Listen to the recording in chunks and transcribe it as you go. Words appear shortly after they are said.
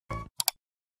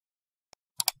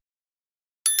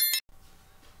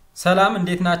ሰላም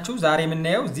እንዴት ናችሁ ዛሬ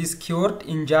የምናየው this keyword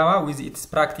in Java with its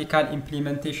practical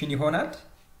implementation ይሆናል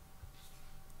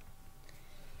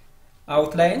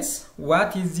outlines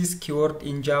what is this keyword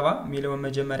in Java ሚለው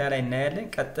መጀመሪያ ላይ እናያለን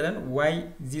ቀጥለን why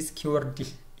this keyword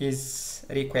is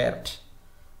required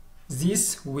this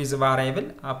with variable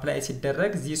apply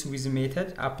ሲደረግ this with method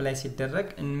apply ሲደረግ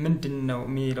ምንድነው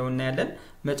ሚለው እናያለን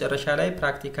መጨረሻ ላይ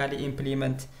practically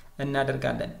implement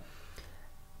እናደርጋለን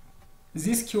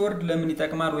This keyword ለምን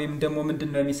ይጠቅማል ወይም ደግሞ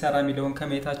ምንድነው የሚሰራ ሚለውን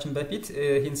ከመይታችን በፊት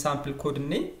ይህን ሳምፕል ኮድ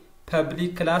እኔ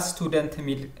public class student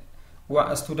ሚል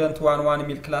student 11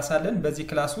 ሚል ክላስ አለን በዚህ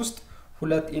ክላስ ውስጥ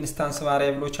ሁለት ኢንስታንስ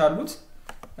ቫሪያብሎች አሉት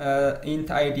int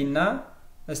id እና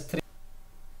string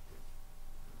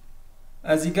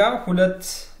እዚህ ጋር ሁለት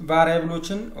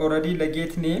ቫሪያብሎችን already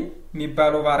ለget name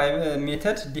የሚባለው ቫሪያብል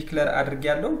ሜተድ ዲክሌር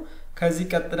አድርጌያለሁ ከዚህ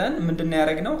ቀጥለን ምንድነው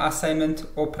ያደረግነው አሳይንመንት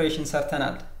ኦፕሬሽን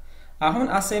ሰርተናል አሁን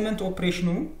አሳይንመንት ኦፕሬሽኑ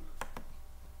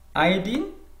id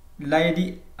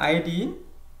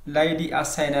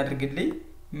አሳይን አድርግልኝ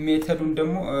ሜተዱን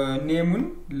ደግሞ ኔሙን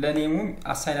ለኔሙ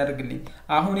አሳይን አድርግልኝ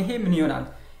አሁን ይሄ ምን ይሆናል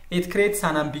it creates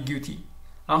an ambiguity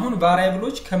አሁን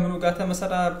ቫሪያብሎች ከመኑ ጋር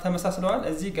ተመሳስለዋል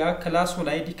እዚህ ጋር ክላሱ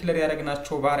ላይ ዲክሌር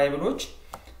ያደረግናቸው ቫሪያብሎች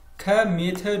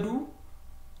ከሜተዱ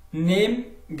ኔም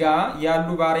ጋር ያሉ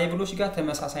ቫሪያብሎች ጋር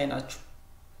ተመሳሳይ ናቸው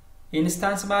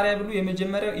ኢንስታንስ ቫሪያብሉ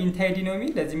የመጀመሪያው int id ነው የሚል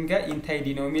ለዚህም ጋር int id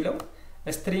ነው የሚለው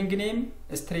string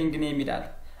name ይላል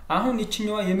አሁን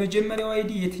እቺኛዋ የመጀመሪያው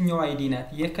id የትኛው id ናት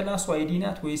የክላሱ id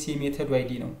ናት ወይስ የሜተዱ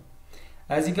id ነው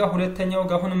እዚህ ጋር ሁለተኛው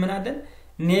ጋር ሆነ ምን አለን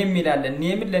name ይላል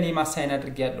name ለኔም አሳይን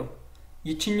አድርጌያለሁ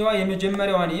እቺኛዋ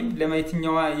የመጀመሪያው name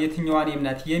የትኛዋ name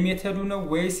ናት የሜተዱ ነው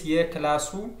ወይስ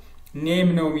የክላሱ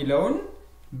name ነው የሚለውን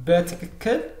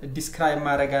በትክክል ዲስክራይብ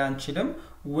ማድረግ አንችልም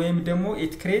ወይም ደግሞ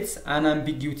it creates an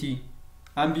ambiguity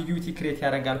create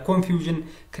ያደርጋል confusion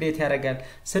create ያደርጋል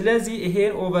ስለዚህ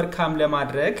ይሄን ኦቨርካም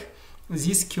ለማድረግ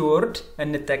this keyword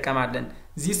እንጠቀማለን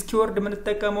this keyword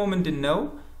ምንጠቀመው ምንድነው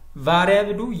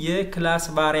ቫሪያብሉ የክላስ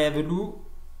ቫሪያብሉ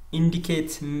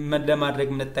ኢንዲኬት ለማድረግ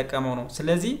ምንጠቀመው ነው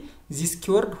ስለዚህ this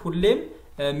keyword ሁሌም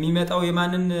የሚመጣው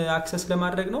የማንን አክሰስ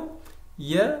ለማድረግ ነው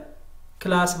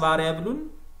የክላስ ቫሪያብሉን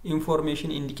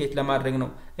ኢንፎርሜሽን ኢንዲኬት ለማድረግ ነው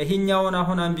ይሄኛውን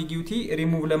አሁን ambiguity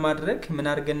remove ለማድረግ ምን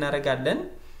አድርገን እናደርጋለን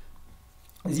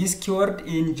this keyword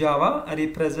in Java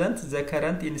represents the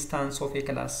current instance of a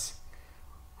class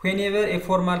whenever a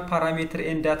formal parameter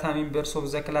and data members of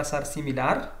the class are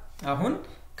similar አሁን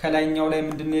ከላይኛው ላይ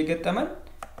ምንድነው የገጠመን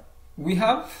we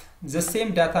have the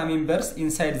same data members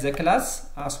inside the class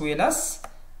as well as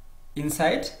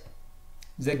inside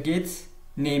the get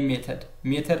name method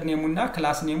name እና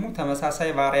class name ተመሳሳይ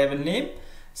variable name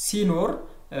ሲኖር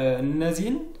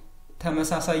እነዚህን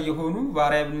ተመሳሳይ የሆኑ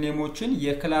variable nameዎችን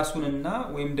የክላሱንና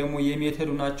ወይም ደግሞ የሜተዱ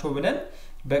ናቸው ብለን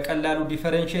በቀላሉ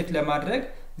ዲፈረንሺየት ለማድረግ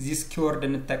this keyword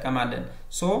እንጠቀማለን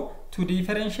so to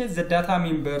differentiate the data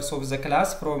members of the class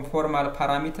from formal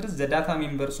parameters the data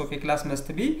members of a class must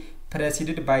be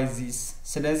preceded by this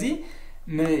ስለዚህ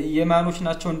የማኖች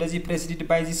ናቸው እንደዚህ preceded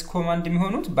by this command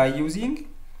የሚሆኑት by using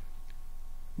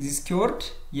this keyword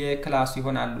የክላስ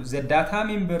ይሆናሉ the data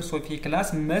members of a class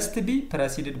must be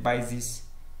preceded by this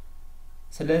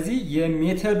ስለዚህ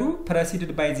የሜተዱ preceded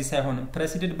by this አይሆንም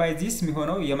preceded by this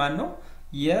የሚሆነው የማን ነው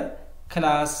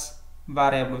የክላስ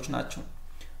ቫሪያብሎች ናቸው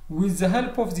with the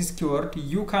help of this keyword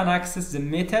you can access the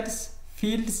methods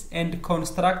fields and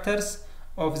constructors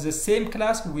of the same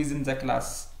class within the class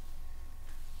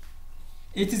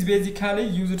It is basically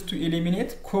used to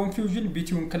eliminate confusion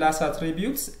between class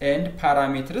attributes and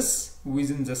parameters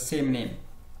within the same name.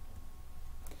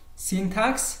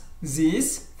 Syntax this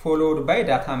followed by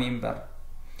data member.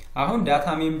 አሁን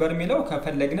data member የሚለው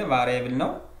ከፈለግነ variable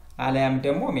ነው አለያም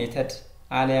ደግሞ method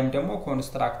አለያም ደግሞ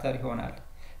constructor ይሆናል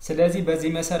ስለዚህ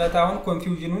በዚህ መሰረት አሁን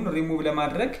confusionን remove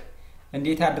ለማድረግ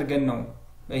እንዴት አድርገን ነው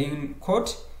ይሄን ኮድ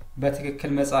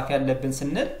በትክክል መጻፍ ያለብን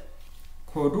ስንል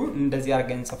ኮዱ እንደዚህ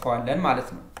አድርገን ጽፈዋለን ማለት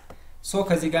ነው ሶ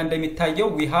ከዚህ ጋር እንደሚታየው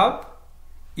we have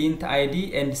int id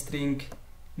and string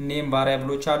name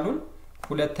variables አሉን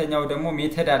ሁለተኛው ደግሞ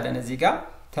ሜተድ አለን እዚህ ጋር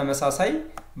ተመሳሳይ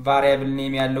variable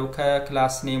name ያለው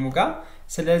ከክላስ ኔሙ ጋር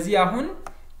ስለዚህ አሁን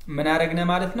ምን አደረግነ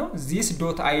ማለት ነው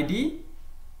this.id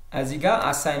እዚህ ጋር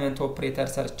አሳይንመንት ኦፕሬተር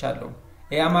ሰርቻለሁ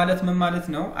ያ ማለት ምን ማለት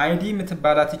ነው id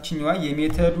ምትባላት እቺኛዋ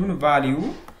የሜተዱን ቫልዩ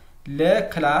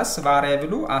ለክላስ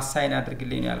ቫሪያብሉ አሳይን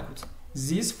አድርግልኝ ያልኩት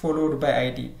this followed by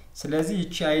id ስለዚህ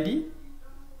እቺ id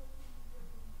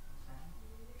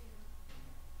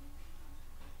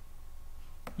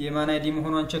የማን id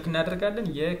መሆኑን ቼክ እናደርጋለን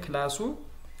የክላሱ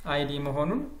id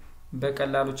መሆኑን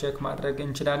በቀላሉ ቼክ ማድረግ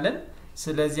እንችላለን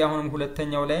ስለዚህ አሁንም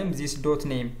ሁለተኛው ላይም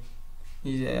this.name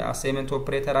አሳይንመንት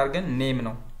ኦፕሬተር አድርገን name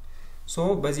ነው ሶ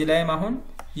በዚህ ላይም አሁን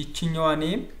ይችኛዋ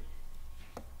ኔም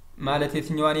ማለት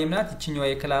የትኛዋ ኔም ናት ይችኛዋ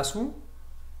የክላሱ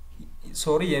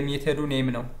ሶሪ የሜተዱ ኔም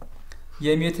ነው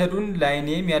የሜተዱን ላይ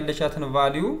ኔም ያለቻትን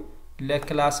ቫልዩ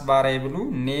ለክላስ ቫሪያብሉ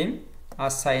ኔም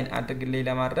አሳይን አድርግልኝ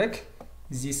ለማድረግ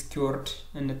this keyword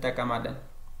እንጠቀማለን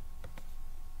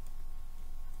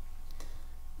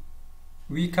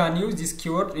we can use this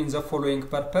keyword in the following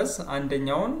purpose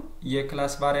አንደኛውን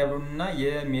የክላስ ቫሪያብሉንና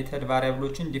የሜተድ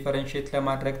ቫሪያብሎችን ዲፈረንሺየት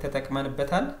ለማድረግ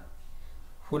ተጠቅመንበታል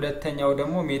ሁለተኛው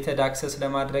ደግሞ ሜተድ አክሰስ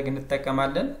ለማድረግ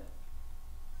እንጠቀማለን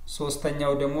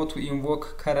ሶስተኛው ደግሞ to invoke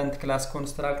current class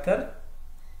constructor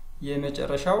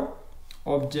የመጨረሻው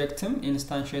ኦብጀክትም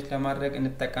ኢንስታንሺየት ለማድረግ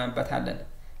እንጠቀምበታለን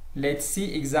let's see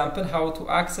example how to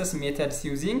access methods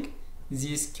using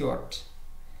this keyword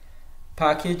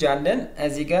package አለን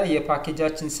እዚህ ጋር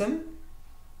የፓኬጃችን ስም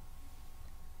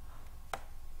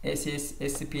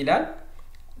SSSP ይላል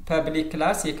public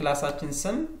class የክላሳችን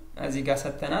ስም እዚህ ጋር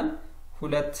ሰጥተናል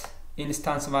ሁለት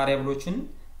ኢንስታንስ ቫሪያብሎችን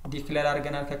ዲክሌር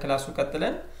አድርገናል ከክላሱ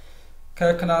ቀጥለን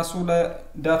ከክላሱ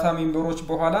ለዳታ ሜምበሮች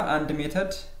በኋላ አንድ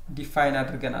ሜተድ ዲፋይን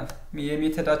አድርገናል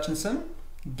የሜተዳችን ስም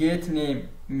get name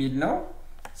ሚል ነው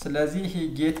ስለዚህ ይሄ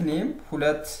get name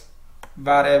ሁለት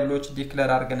ቫሪያብሎች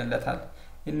ዲክሌር አድርገንለታል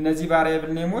እነዚህ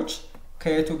ቫሪያብል ኔሞች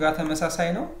ከየቱ ጋር ተመሳሳይ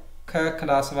ነው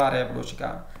ከክላስ ቫሪያብሎች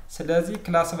ጋር ስለዚህ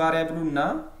ክላስ ቫሪያብሉና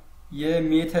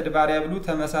የሜተድ ቫሪያብሉ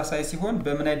ተመሳሳይ ሲሆን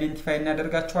በምን አይደንቲፋይ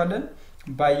እናደርጋቸዋለን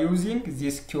by using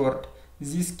this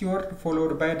keyword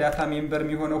followed by data member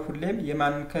የሚሆነው ሁሌም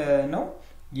የማን ነው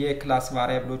የክላስ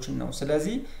ቫሪያብሎችን ነው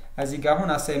ስለዚህ እዚህ ጋር አሁን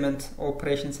አሳይመንት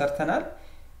ኦፕሬሽን ሰርተናል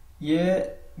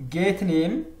የget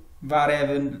name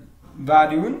ቫሪያብል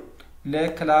ቫልዩን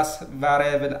ለክላስ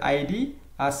ቫሪያብል id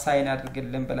አሳይን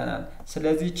አድርገልን ብለናል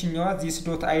ስለዚህ እቺኛዋ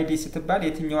this.id ስትባል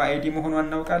የትኛዋ id መሆኗን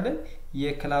እናውቃለን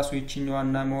የክላሱ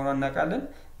እቺኛዋና መሆኗን እናውቃለን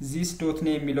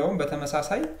this.name የሚለውን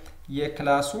በተመሳሳይ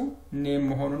የክላሱ ኔም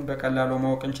መሆኑን በቀላሉ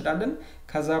ማወቅ እንችላለን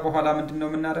ከዛ በኋላ ምንድነው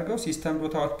የምናደርገው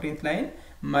system.out_print ላይን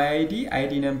my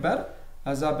id number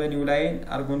አዛ በኒው ላይን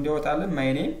አርጎ እንዲወጣለን my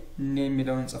name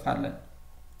የሚለውን እንጽፋለን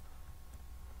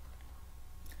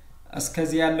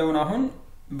እስከዚህ ያለውን አሁን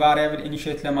variable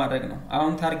initiate ለማድረግ ነው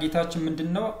አሁን ታርጌታችን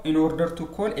ምንድነው in order to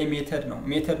call a method ነው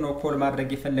ሜተድ ነው ኮል ማድረግ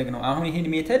የፈለግነው አሁን ይሄን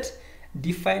ሜተድ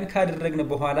ዲፋይን ካደረግን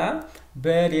በኋላ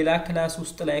በሌላ ክላስ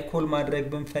ውስጥ ላይ ኮል ማድረግ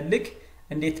ብንፈልግ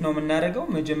እንዴት ነው የምናደርገው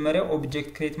መጀመሪያ ኦብጀክት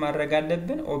ክሬት ማድረግ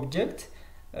አለብን ኦብጀክት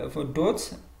ዶት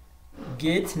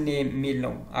get name ሚል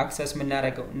ነው አክሰስ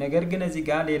የምናደርገው ነገር ግን እዚህ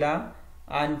ጋር ሌላ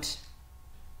አንድ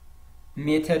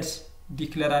ሜተድ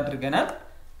ዲክሌር አድርገናል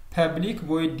public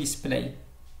void display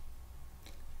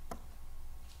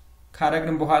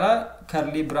ካረግን በኋላ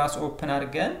ከርሊ ብራስ ኦፕን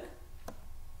አድርገን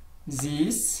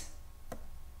this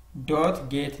dot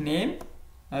get name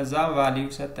አዛ ቫልዩ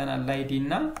ሰጠናል id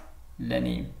እና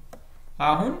ለኔም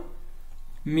አሁን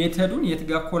ሜተዱን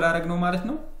የትጋ ኮል አረግ ነው ማለት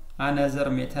ነው another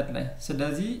ሜተድ ላይ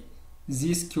ስለዚህ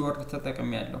this keyword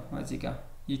ተጠቅሜያለሁ እዚህ ጋር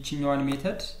ይችኛዋን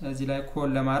ሜተድ እዚህ ላይ ኮል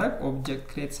ለማድረግ ኦብጀክት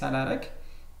ክሬት ሳላረግ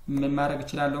ምን ማድረግ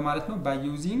ይችላል ማለት ነው by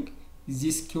using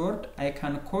this keyword I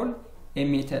can call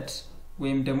a method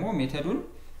ወይም ደግሞ ሜተዱን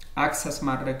አክሰስ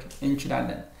ማድረግ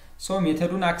እንችላለን ሶ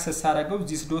ሜተዱን አክሰስ አደረገው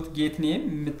this.getName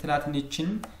ምትላትን ይችን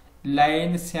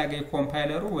ላይን ሲያገኝ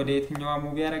ኮምፓይለሩ ወደ የትኛው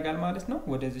ሙቭ ያደርጋል ማለት ነው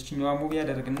ወደዚህኛው ሙቭ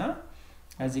ያደርግና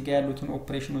እዚህ ጋር ያሉትን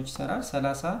ኦፕሬሽኖች ይሰራል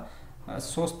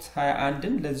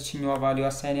 3321ን ለዚህኛው ቫልዩ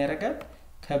አሳይን ያደርጋል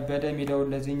ከበደ ሚለው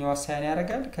ለዚህኛው አሳይን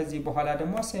ያደርጋል ከዚህ በኋላ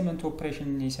ደግሞ አሳይመንት ኦፕሬሽን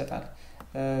ይሰጣል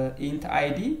int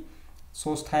id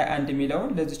 321 ሚለውን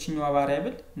ለዚህኛው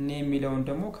ቫሪያብል ኔም ሚለውን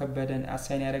ደግሞ ከበደን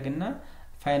አሳይን ያደርግና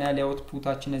ፋይናሊ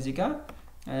አውትፑታችን እዚህ ጋር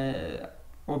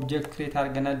ኦብጀክት ክሬት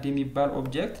አድርገናል የሚባል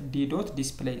ኦብጀክት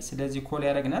d.display ስለዚህ ኮል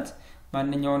ያደርግናት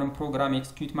ማንኛውንም ፕሮግራም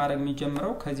ኤክስኪዩት ማድረግ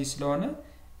የሚጀምረው ከዚህ ስለሆነ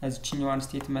እዚህኛዋን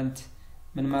ስቴትመንት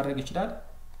ምን ማድረግ ይችላል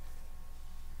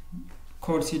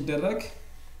ኮል ሲደረግ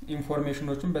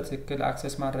ኢንፎርሜሽኖችን በትክክል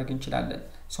አክሰስ ማድረግ እንችላለን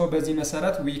ሶ በዚህ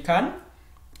መሰረት we can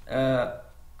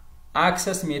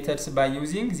access methods by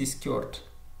using this keyword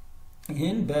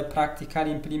ይሄን በፕራክቲካል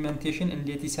ኢምፕሊሜንቴሽን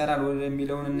እንዴት ይሰራል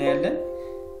ወደሚለውን እናያለን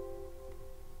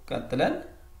ቀጥለን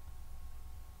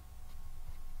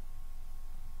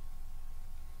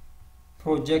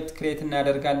ፕሮጀክት ክሬት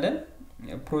እናደርጋለን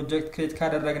ፕሮጀክት ክሬት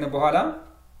ካደረግን በኋላ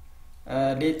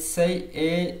let's say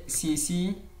acc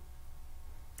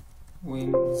when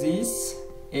this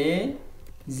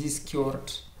keyword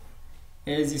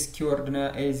ነው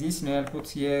this ነው ያልኩት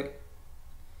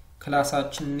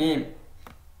የክላሳችን ኔም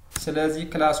ስለዚህ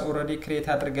ክላስ ኦሬዲ ክሬት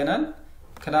አድርገናል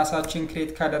ክላሳችን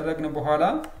ክሬት ካደረግን በኋላ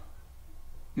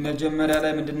መጀመሪያ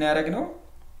ላይ ምንድነው ያደረግነው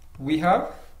we have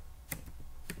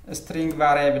a string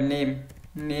variable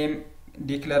name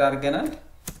declare አድርገናል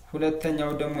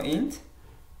ሁለተኛው ደግሞ int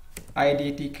id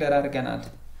ዲክሌር አድርገናል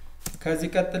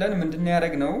ከዚህ ቀጥለን ምንድነው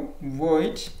ያደረግነው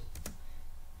void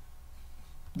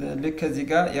ልክ ከዚህ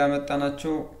ጋር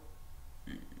ያመጣናቸው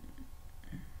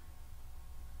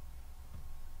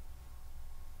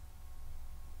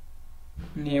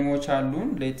ኔሞች አሉን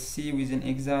let's see with an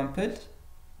example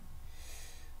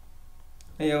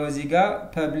ያው እዚህ ጋር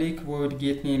public void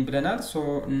get name ብለናል ሶ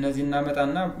እነዚህ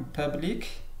እናመጣና public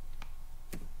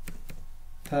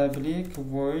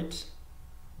void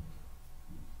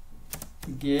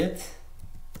get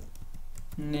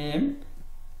name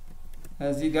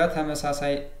እዚህ ጋር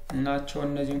ተመሳሳይ ናቸው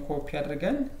እነዚህን ኮፒ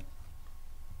አድርገን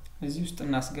እዚህ ውስጥ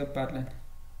እናስገባለን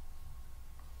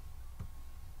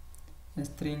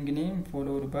string name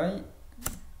followed by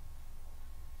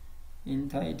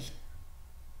int id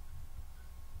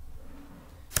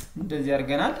እንደዚህ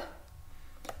አድርገናል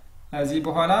እዚህ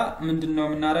በኋላ ምንድነው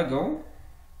የምናደርገው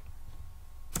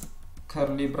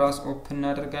curly brace open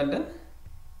እናደርጋለን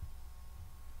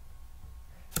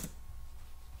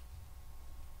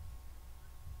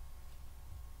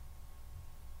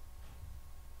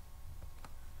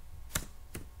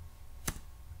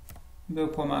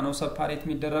በኮማ ነው ሰፓሬት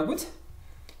የሚደረጉት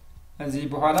እዚህ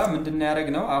በኋላ ምንድነው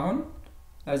ያደረግነው አሁን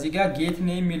እዚህ ጋር get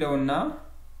name የሚለውና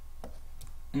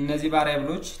እነዚህ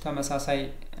ቫሪያብሎች ተመሳሳይ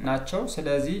ናቸው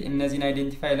ስለዚህ እነዚህን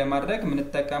አይዴንቲፋይ ለማድረግ ምን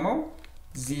ተጠቀመው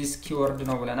this keyword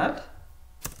ነው ብለናል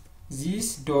this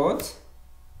dot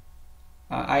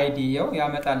id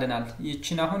ያመጣልናል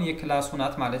ይቺን አሁን የክላሱ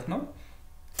ናት ማለት ነው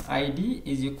id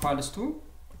is equals to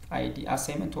id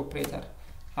assignment operator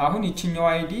አሁን ይቺኛው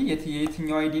id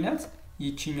የትኛው id ናት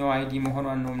ይቺኛው id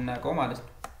መሆኗን ነው የምናውቀው ማለት ነው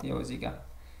ያው እዚህ ጋር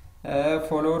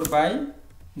followed by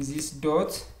this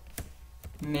dot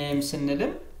name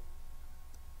ስንልም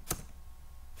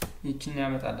ይቺን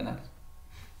ያመጣልናል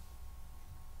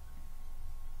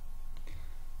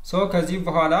ሶ ከዚህ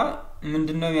በኋላ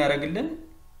ምንድነው ያደርግልን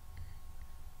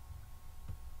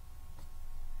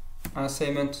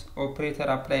assignment operator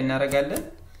apply እናደርጋለን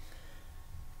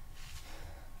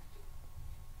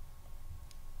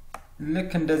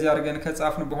ልክ እንደዚህ አድርገን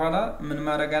ከጻፍን በኋላ ምን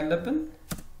ማድረግ አለብን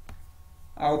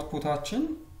አውትፑታችን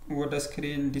ወደ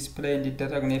ስክሪን ዲስፕሌይ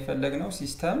እንዲደረግ ነው የፈለግነው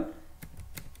system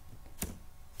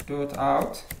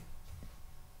 .out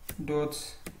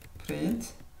 .print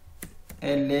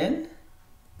ln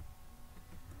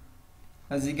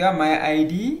እዚህ ጋር my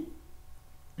id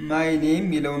my name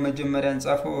የሚለው መጀመሪያ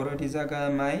እንጻፈው ኦሬዲ ዛጋ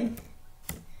my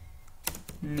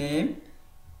name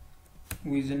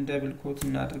with double quote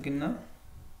እናድርግና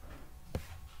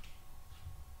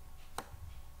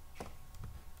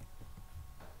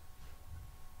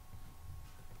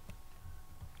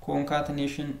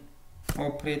concatenation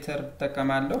operator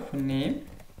ተጠቀማለሁ name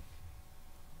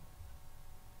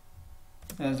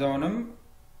እዛውንም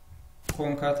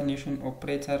concatenation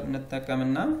operator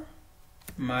እንጠቀምና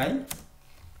my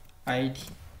id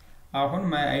አሁን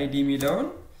my id የሚለውን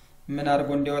ምን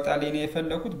አድርጎ እንዲያወጣልኝ ነው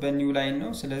የፈለኩት በኒው ላይን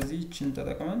ነው ስለዚህ እቺን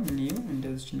ተጠቅመን ኒው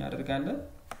እንደዚህ እናደርጋለን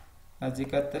እዚህ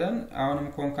ቀጥለን አሁንም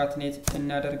concatenate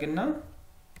እናደርግና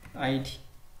id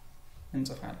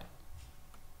እንጽፋለን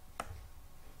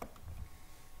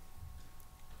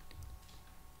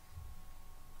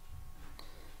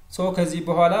ሶ ከዚህ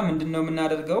በኋላ ምንድነው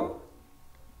የምናደርገው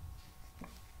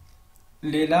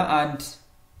ሌላ አንድ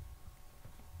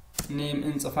ኔም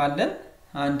እንጽፋለን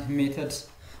አንድ ሜተድ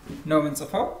ነው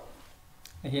እንጽፋው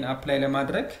ይሄን አፕላይ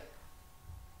ለማድረግ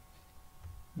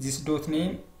this dot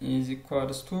name is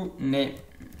equals to name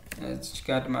እዚህ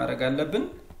ጋር ማድረግ አለብን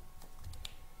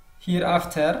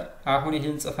hereafter አሁን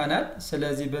ይሄን ጽፈናል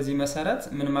ስለዚህ በዚህ መሰረት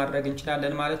ምን ማድረግ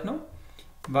እንችላለን ማለት ነው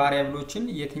ቫሪያብሎችን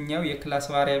የትኛው የክላስ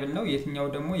ቫሪያብል ነው የትኛው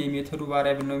ደግሞ የሜተዱ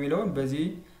ቫሪያብል ነው የሚለውን በዚህ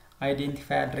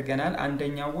አይዴንቲፋይ አድርገናል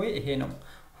አንደኛው ወይ ይሄ ነው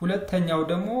ሁለተኛው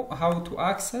ደግሞ how to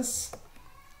access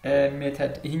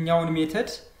ሜተድ ይሄኛውን ሜተድ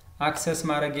አክሰስ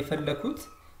ማድረግ የፈለኩት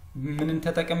ምንን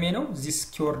ተጠቅሜ ነው this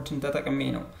keywordን ተጠቅሜ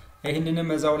ነው ይሄንንም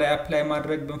እዛው ላይ አፕላይ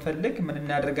ማድረግ ብንፈልግ ምን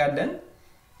እናደርጋለን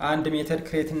አንድ ሜተድ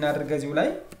ክሬት እናደርግ እዚሁ ላይ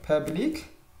public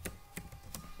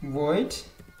void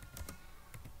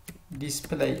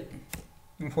display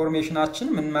ኢንፎርሜሽናችን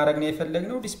ምን ማድረግ ነው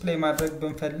የፈለግነው ዲስፕሌይ ማድረግ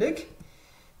ብንፈልግ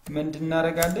ምን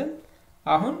እናደርጋለን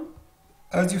አሁን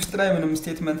እዚህ ውስጥ ላይ ምንም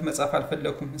ስቴትመንት መጻፍ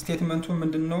አልፈለኩም ስቴትመንቱ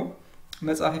ምንድነው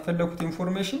መጻፍ የፈለኩት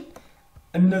ኢንፎርሜሽን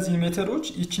እነዚህ ሜተዶች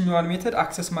ይችኛዋን ሜተድ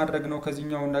አክሰስ ማድረግ ነው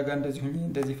ከዚህኛው እንዳጋ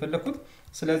እንደዚህ ፈለኩት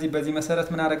ስለዚህ በዚህ መሰረት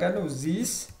ምን አደርጋለሁ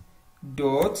this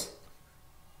dot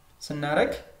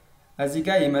ስናረግ እዚህ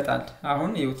ጋር ይመጣል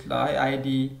አሁን ይውት ላይ id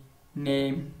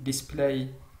name display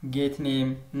get name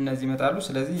እነዚህ ይመጣሉ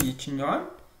ስለዚህ ይችኛዋን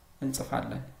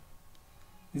እንጽፋለን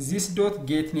this dot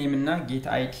get name እና get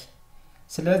id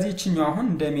ስለዚህ እቺኛው አሁን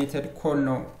እንደ ሜተድ ኮል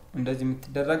ነው እንደዚህ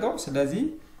የምትደረገው ስለዚህ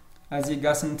እዚህ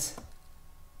ጋር ስንት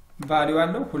ቫልዩ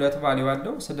አለው ሁለት ቫልዩ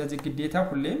አለው ስለዚህ ግዴታ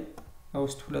ሁሌም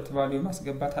ውስጥ ሁለት ቫልዩ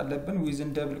ማስገባት አለብን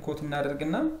ዊዝን ደብል ኮት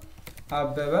እናደርግና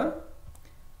አበበ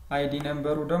አይዲ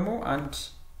ነምበሩ ደግሞ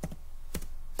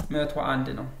 101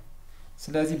 ነው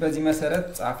ስለዚህ በዚህ መሰረት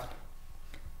ጻፍን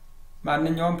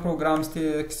ማንኛውም ፕሮግራም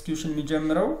ኤክስኪዩሽን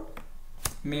የሚጀምረው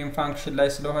ሜን ፋንክሽን ላይ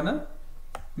ስለሆነ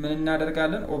ምን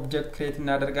እናደርጋለን ኦብጀክት ክሬት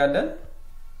እናደርጋለን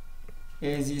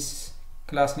ኤዚስ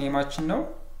ክላስ ኔማችን ነው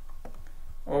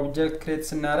ኦብጀክት ክሬት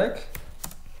ስናደርግ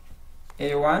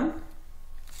a1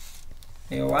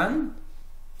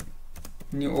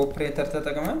 ኒው ኦፕሬተር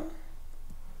ተጠቅመን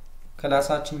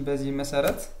ክላሳችን በዚህ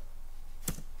መሰረት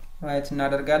ራይት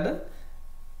እናደርጋለን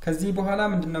ከዚህ በኋላ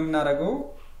ምንድነው የምናደርገው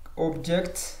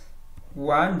ኦብጀክት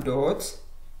 1 ዶት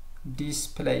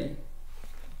ዲስፕሌይ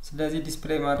ስለዚህ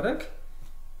ዲስፕሌይ ማድረግ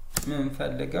ምን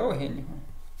ፈልገው ይሄን ይሁን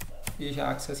ይሄ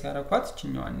አክሰስ ያረኳት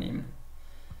እቺኛዋን ኔም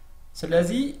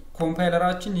ስለዚህ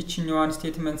ኮምፓይለራችን እቺኛዋን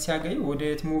ስቴትመንት ሲያገኝ ወደ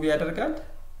የት ሙቭ ያደርጋል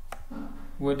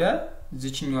ወደ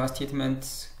እዚህኛዋ ስቴትመንት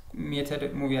ሜተድ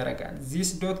ሙቭ ያደርጋል this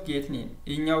dot get name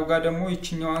እኛው ጋር ደግሞ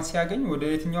እቺኛዋን ሲያገኝ ወደ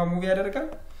የትኛው ሙቭ ያደርጋል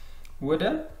ወደ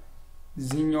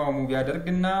ዚህኛው ሙቭ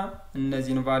ያደርግና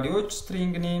እነዚህን ቫልዩዎች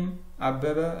string name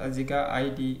አበበ እዚህ ጋር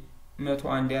id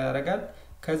 101 ያደርጋል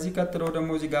ከዚህ ቀጥሎ ደግሞ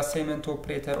እዚህ ጋር አሳይንመንት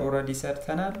ኦፕሬተር ኦሬዲ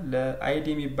ሰርተናል ለid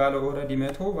የሚባለው ኦሬዲ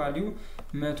 100 ቫልዩ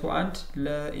 101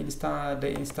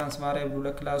 ለኢንስታንስ ቫሪያብል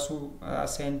ለክላሱ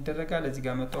አሳይን ይደረጋል እዚህ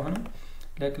ጋር መጣሁን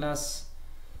ለክላስ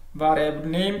ቫሪያብል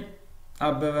ኔም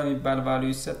አበበ የሚባል ቫልዩ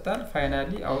ይሰጣል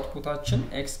ፋይናሊ አውትፑታችን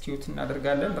ኤክስኪዩት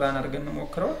እናደርጋለን ራን አድርገን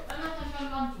እንሞክረው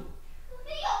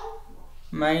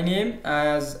my name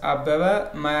as አበበ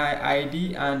my id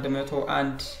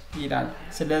 101 ይላል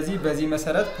ስለዚህ በዚህ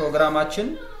መሰረት ፕሮግራማችን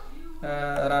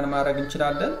ራን ማድረግ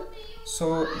እንችላለን so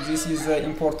this is the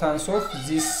importance of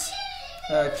this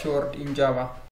keyword in java